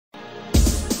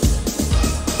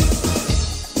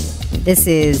This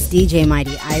is DJ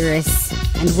Mighty Iris,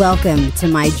 and welcome to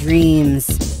my dreams.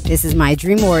 This is my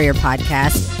Dream Warrior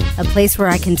podcast, a place where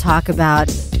I can talk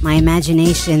about my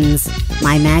imaginations,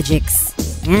 my magics,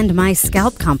 and my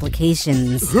scalp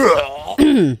complications.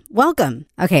 Welcome.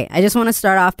 Okay, I just want to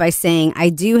start off by saying I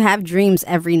do have dreams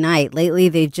every night. Lately,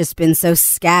 they've just been so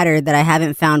scattered that I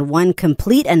haven't found one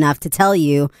complete enough to tell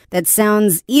you that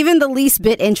sounds even the least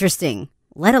bit interesting,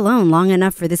 let alone long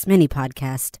enough for this mini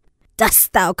podcast.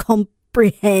 Dost thou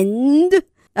comprehend?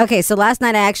 Okay, so last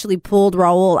night I actually pulled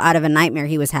Raul out of a nightmare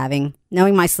he was having.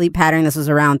 Knowing my sleep pattern, this was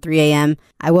around 3 a.m.,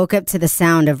 I woke up to the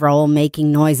sound of Raul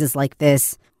making noises like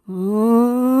this. And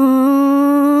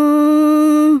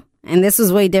this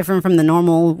was way different from the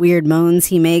normal weird moans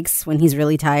he makes when he's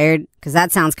really tired, because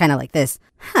that sounds kind of like this.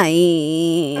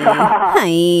 Hi. Hi.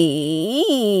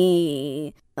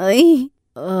 Hi.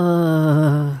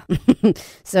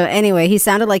 So anyway, he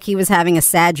sounded like he was having a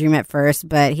sad dream at first,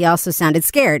 but he also sounded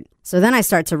scared. So then I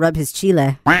start to rub his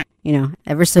chile,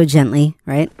 ever so gently,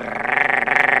 right?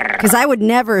 Because I would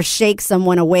never shake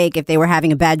someone awake if they were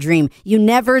having a bad dream. You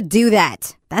never do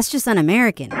that. That's just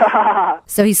un-American.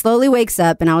 So he slowly wakes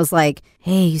up and I was like,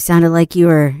 hey, you sounded like you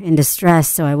were in distress,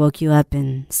 so I woke you up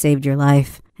and saved your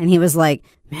life. And he was like,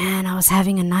 man, I was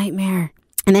having a nightmare.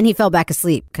 And then he fell back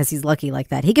asleep because he's lucky like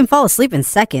that. He can fall asleep in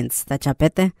seconds. That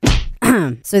chapete.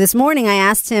 So this morning I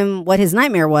asked him what his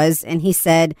nightmare was, and he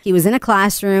said he was in a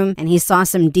classroom and he saw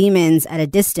some demons at a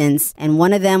distance, and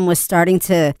one of them was starting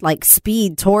to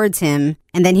speed towards him,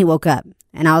 and then he woke up.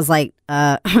 And I was like,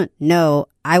 no,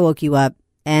 I woke you up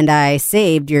and I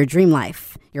saved your dream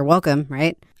life. You're welcome,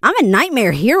 right? I'm a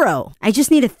nightmare hero. I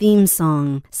just need a theme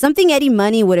song. Something Eddie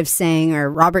Money would have sang, or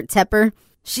Robert Tepper.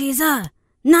 She's a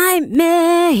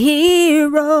nightmare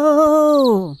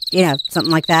hero.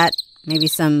 Something like that. Maybe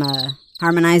some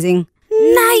harmonizing.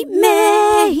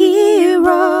 Nightmare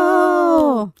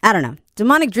hero. I don't know.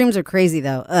 Demonic dreams are crazy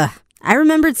though. Ugh. I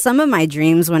remembered some of my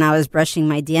dreams when I was brushing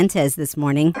my dientes this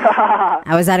morning.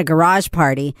 I was at a garage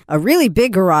party, a really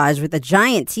big garage with a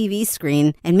giant TV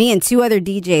screen, and me and two other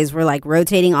DJs were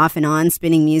rotating off and on,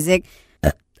 spinning music.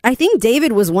 I think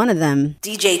David was one of them.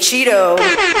 DJ Cheeto.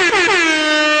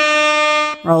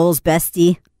 Raul'S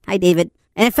bestie. Hi, David.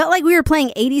 And it felt like we were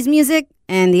playing 80s music,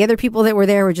 and the other people that were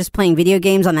there were just playing video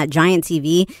games on that giant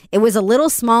TV. It was a little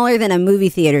smaller than a movie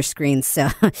theater screen, so,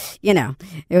 it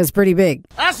was pretty big.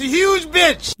 That's a huge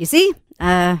bitch! You see?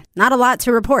 Not a lot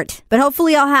to report, but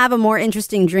hopefully I'll have a more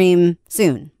interesting dream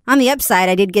soon. On the upside,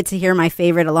 I did get to hear my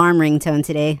favorite alarm ringtone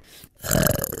today.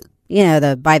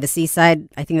 The By the Seaside,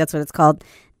 I think that's what it's called.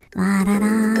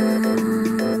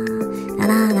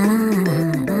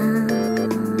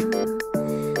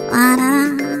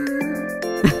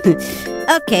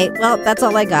 Okay, well, that's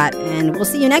all I got, and we'll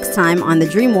see you next time on the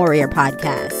Dream Warrior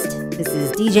podcast. This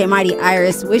is DJ Mighty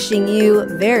Iris wishing you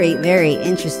very, very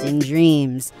interesting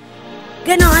dreams.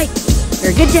 Good night,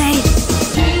 or good day.